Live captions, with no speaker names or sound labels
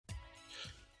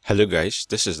Hello guys,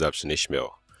 this is Dabson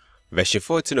Ishmael. Version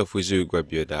 14 of WYSIWYG Web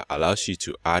Builder allows you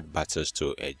to add buttons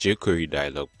to a jQuery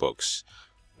dialog box.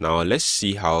 Now let's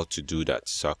see how to do that.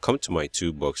 So I'll come to my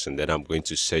toolbox and then I'm going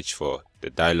to search for the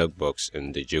dialog box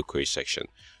in the jQuery section.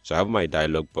 So I have my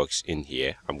dialog box in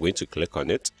here. I'm going to click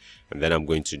on it and then I'm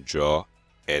going to draw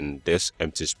in this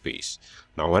empty space.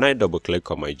 Now when I double click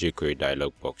on my jQuery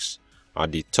dialog box,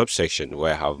 at the top section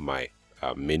where I have my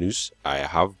menus, I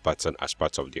have button as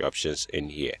part of the options in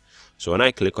here. So when I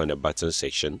click on the button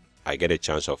section, I get a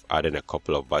chance of adding a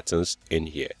couple of buttons in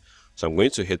here. So I'm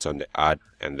going to hit on the add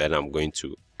and then I'm going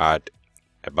to add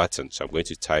a button. So I'm going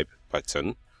to type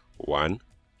button 1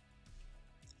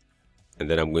 and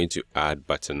then I'm going to add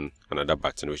another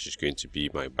button, which is going to be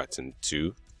my button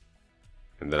 2,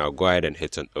 and then I'll go ahead and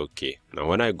hit on OK. Now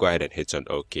when I go ahead and hit on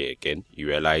OK again, you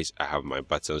realize I have my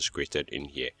buttons created in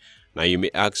here. Now you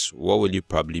may ask, what will you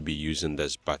probably be using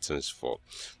these buttons for?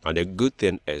 Now the good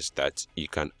thing is that you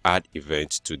can add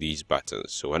events to these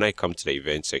buttons. So when I come to the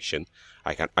event section,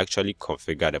 I can actually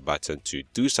configure the button to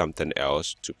do something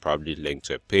else, to probably link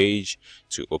to a page,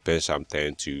 to open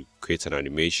something, to create an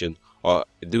animation, or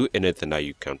do anything that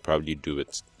you can probably do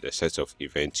with the set of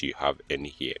events you have in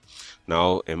here.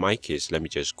 Now in my case, let me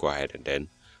just go ahead and then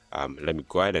let me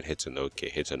go ahead and hit on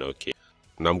OK,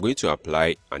 Now I'm going to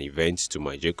apply an event to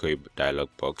my jQuery dialog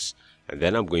box, and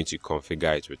then I'm going to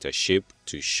configure it with a shape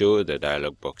to show the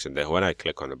dialog box, and then when I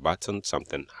click on the button,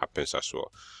 something happens as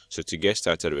well. So to get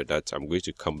started with that, I'm going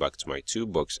to come back to my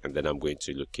toolbox and then I'm going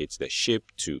to locate the shape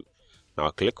tool. Now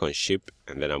I'll click on shape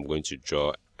and then I'm going to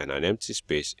draw an empty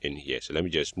space in here. So let me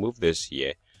just move this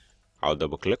here. I'll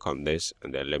double click on this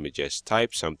and then let me just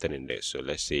type something in there. So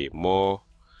let's say more,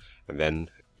 and then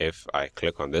if I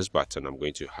click on this button, I'm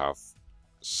going to have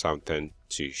something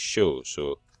to show.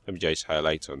 So let me just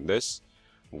highlight on this.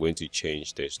 I'm going to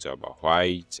change this to about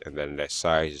white, and then the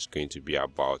size is going to be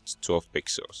about 12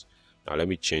 pixels. Now let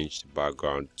me change the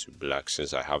background to black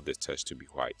since I have the text to be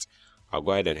white. I'll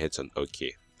go ahead and hit on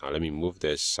OK. Now let me move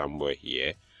this somewhere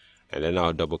here and then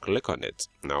I'll double click on it.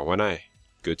 Now when I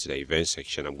go to the event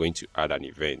section, I'm going to add an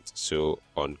event. So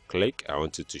on click, I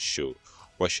want it to show.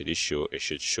 What should it show? It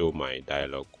should show my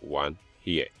dialog 1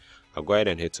 here. I'll go ahead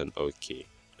and hit on OK.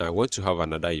 Now I want to have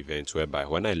another event whereby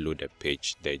when I load a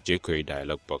page, the jQuery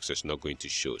dialog box is not going to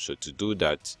show. So to do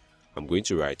that, I'm going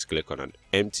to right click on an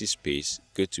empty space,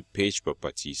 go to page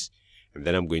properties, and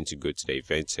then I'm going to go to the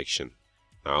event section.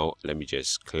 Now let me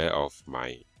just clear off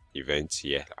my event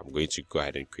here. I'm going to go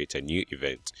ahead and create a new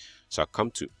event. So I'll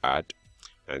come to add,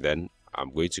 and then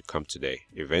I'm going to come to the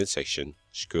event section,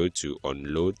 scroll to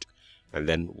unload, and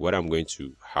then what I'm going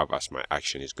to have as my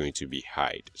action is going to be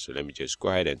hide. So let me just go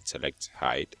ahead and select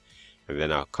hide, and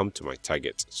then I'll come to my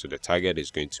target. So the target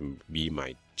is going to be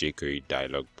my jQuery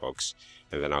dialog box,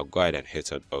 and then I'll go ahead and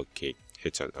hit on OK,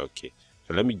 So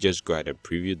let me just go ahead and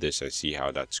preview this and see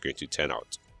how that's going to turn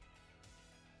out.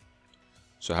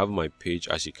 So I have my page.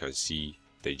 As you can see,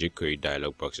 the jQuery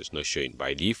dialog box is not showing.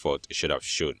 By default, it should have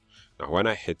shown. Now when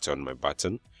I hit on my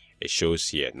button, it shows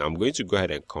here. Now I'm going to go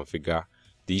ahead and configure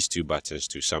these two buttons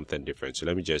to something different. So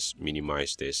let me just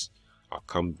minimize this. I'll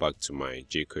come back to my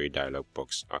jQuery dialog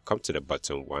box. I'll come to the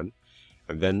button 1,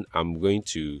 and then I'm going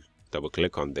to double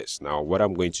click on this. Now what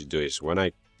I'm going to do is when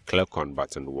I click on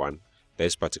button 1,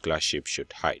 this particular shape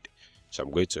should hide. So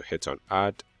I'm going to hit on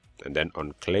add, and then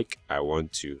on click, I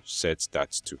want to set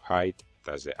that to hide.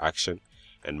 That's the action,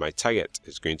 and my target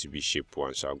is going to be shape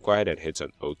 1. So I'll go ahead and hit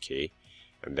on OK,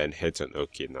 and then hit on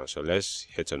OK. Now so let's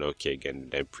hit on OK again,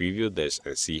 and then preview this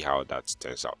and see how that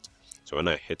turns out. So when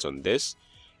I hit on this,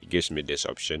 it gives me this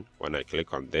option. When I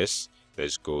click on this,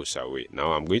 this goes away.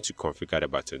 Now I'm going to configure the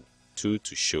button 2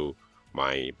 to show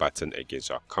my button again.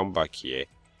 So I'll come back here,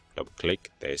 double click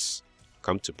this,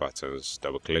 come to buttons,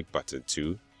 double click button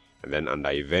 2, and then under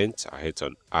event I hit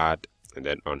on add, and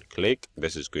then on click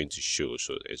this is going to show.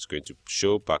 So it's going to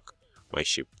show back my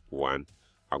shape 1.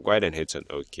 I'll go ahead and hit on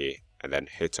OK, and then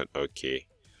hit on OK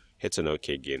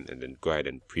again, and then go ahead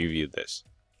and preview this.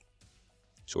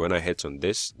 So when I hit on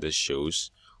this, this shows.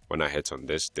 When I hit on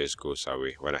this, this goes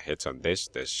away. When I hit on this,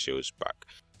 this shows back.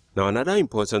 Now another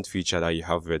important feature that you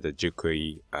have with the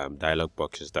jQuery dialog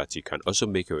box is that you can also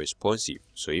make it responsive.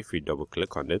 So if we double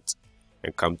click on it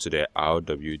and come to the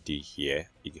RWD here,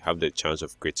 you have the chance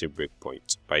of creating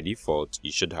breakpoints. By default,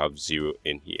 you should have 0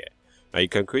 in here. Now you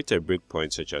can create a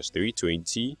breakpoint such as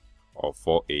 320 or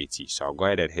 480. So I'll go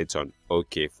ahead and hit on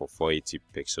OK for 480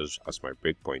 pixels as my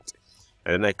breakpoint.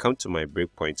 And then I come to my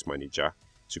breakpoint manager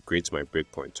to create my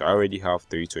breakpoint. So I already have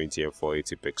 320 and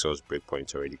 480 pixels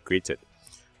breakpoint already created.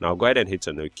 Now go ahead and hit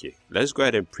on OK. Let's go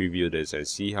ahead and preview this and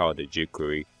see how the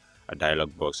jQuery a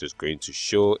dialog box is going to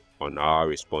show on our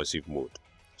responsive mode.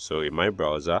 So in my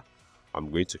browser, I'm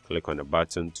going to click on the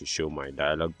button to show my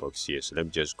dialog box here. So let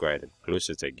me just go ahead and close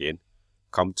it again.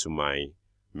 Come to my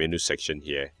menu section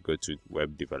here, go to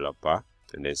Web Developer,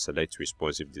 and then select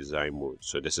responsive design mode.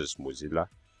 So this is Mozilla,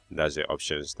 and that's the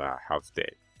options that I have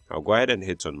there. I'll go ahead and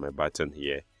hit on my button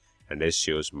here, and this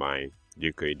shows my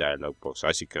jQuery dialog box.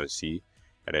 As you can see,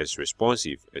 it is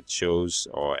responsive. It shows,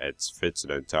 or it fits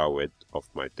the entire width of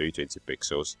my 320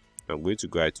 pixels. I'm going to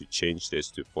go ahead to change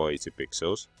this to 480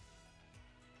 pixels.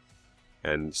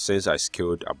 And since I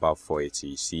scaled above 480,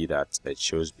 you see that it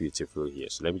shows beautiful here.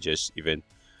 So let me just even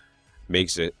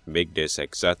make this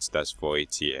exact, that's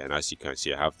 480, and as you can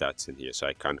see, I have that in here. So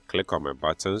I can click on my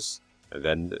buttons, and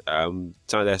then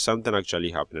there's something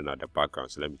actually happening at the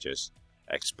background. So let me just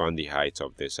expand the height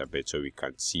of this a bit so we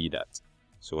can see that.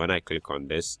 So when I click on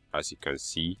this, as you can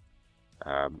see,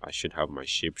 I should have my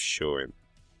shape showing.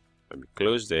 Let me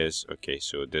close this. Okay,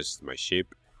 so this is my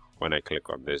shape. When I click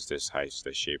on this, this hides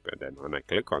the shape, and then when I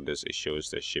click on this, it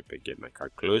shows the shape again. I can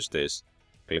close this,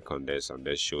 click on this, and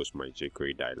this shows my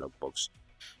jQuery dialog box.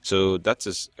 So that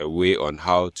is a way on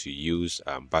how to use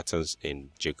buttons in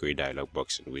jQuery dialog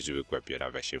box in WYSIWYG Web Builder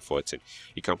version 14.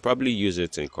 You can probably use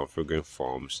it in configuring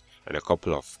forms and a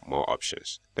couple of more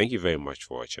options. Thank you very much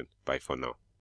for watching. Bye for now.